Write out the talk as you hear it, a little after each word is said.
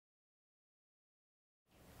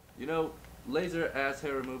You know, laser ass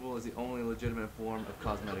hair removal is the only legitimate form of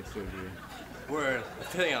cosmetic surgery. Word. I'm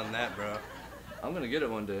feeling on that, bro. I'm gonna get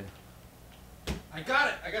it one day. I got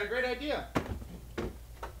it. I got a great idea.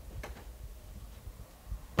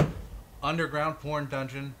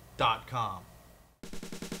 Undergroundporndungeon.com.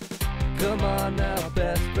 Come on now,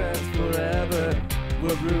 best friends forever.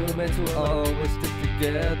 We're roommates, we'll always stick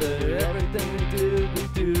together. Everything we do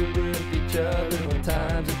with each other. When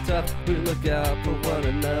times are tough, we look out for one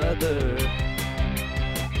another.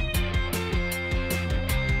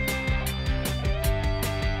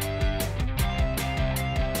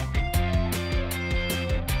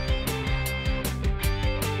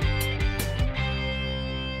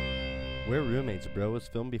 We're Roommates, Bro was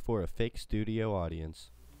filmed before a fake studio audience.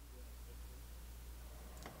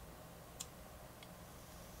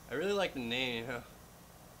 I really like the name, you know.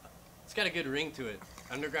 It's got a good ring to it.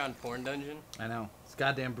 Underground Porn Dungeon. I know. It's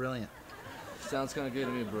goddamn brilliant. Sounds kinda gay to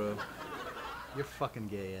me, bro. You're fucking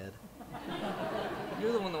gay, Ed.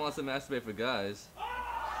 You're the one that wants to masturbate for guys.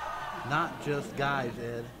 Not just guys,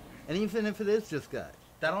 Ed. And even if it is just guys,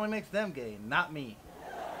 that only makes them gay, not me.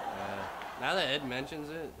 Now that Ed mentions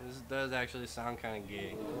it, this does actually sound kind of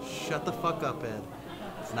gay. Shut the fuck up, Ed.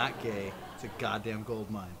 It's not gay. It's a goddamn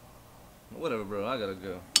gold mine. Whatever, bro. I gotta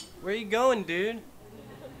go. Where you going, dude?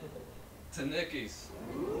 To Nicky's.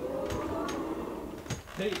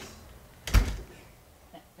 Peace.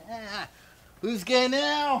 Who's gay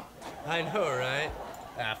now? I know, right?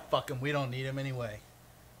 Ah, fuck him. We don't need him anyway.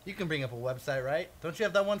 You can bring up a website, right? Don't you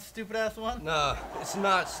have that one stupid-ass one? No, it's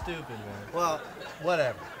not stupid, man. Well,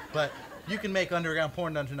 whatever. But you can make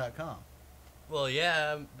undergroundporndungeon.com. Well,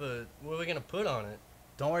 yeah, but what are we gonna put on it?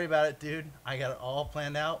 Don't worry about it, dude. I got it all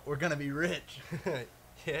planned out. We're gonna be rich.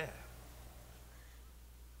 Yeah.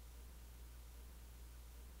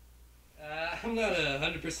 I'm not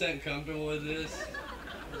 100% comfortable with this.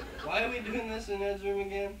 Why are we doing this in Ed's room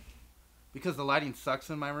again? Because the lighting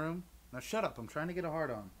sucks in my room. Now shut up. I'm trying to get a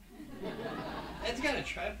hard on. Ed's got a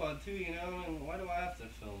tripod too, you know, and why do I have to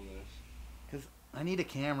film this? Because I need a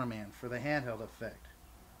cameraman for the handheld effect.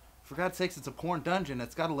 For God's sakes, it's a porn dungeon.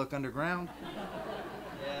 It's got to look underground.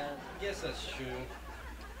 Yeah, I guess that's true.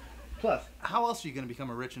 Plus, how else are you going to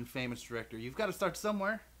become a rich and famous director? You've got to start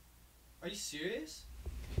somewhere. Are you serious?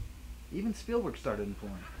 Even Spielberg started in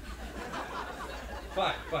porn.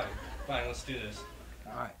 Fine, let's do this.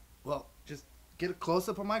 Alright, well, just get a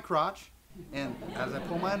close-up on my crotch, and as I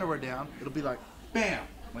pull my underwear down, it'll be like, BAM!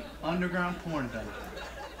 My underground porn dungeon.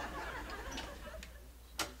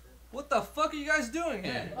 What the fuck are you guys doing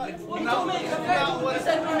here? Shut the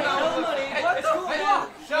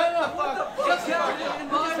fuck.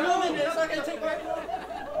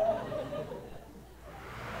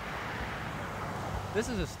 This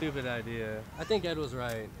is a stupid idea. I think Ed was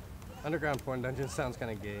right. Underground Porn Dungeon sounds kind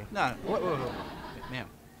of gay. No, whoa. Ma'am,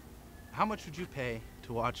 how much would you pay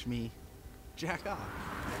to watch me jack off?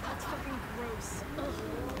 That's fucking gross.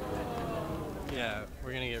 Yeah,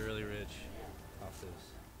 we're gonna get really rich off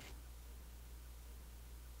this.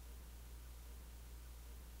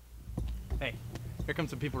 Hey, here come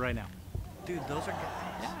some people right now. Dude, those are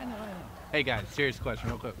guys. Yeah, I know. Hey guys, serious question,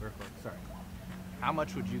 real quick, sorry. How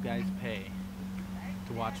much would you guys pay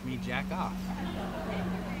to watch me jack off?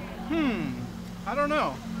 I don't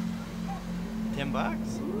know. $10?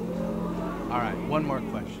 All right, one more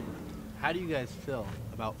question. How do you guys feel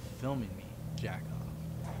about filming me jack off?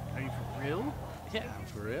 Are you for real? Yeah, I'm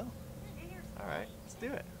for real. All right, let's do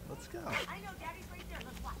it. Let's go. I know, Daddy's right there.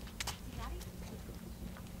 Let's watch. See, Daddy?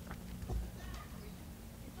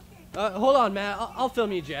 Hold on, Matt. I'll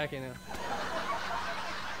film you jacking now.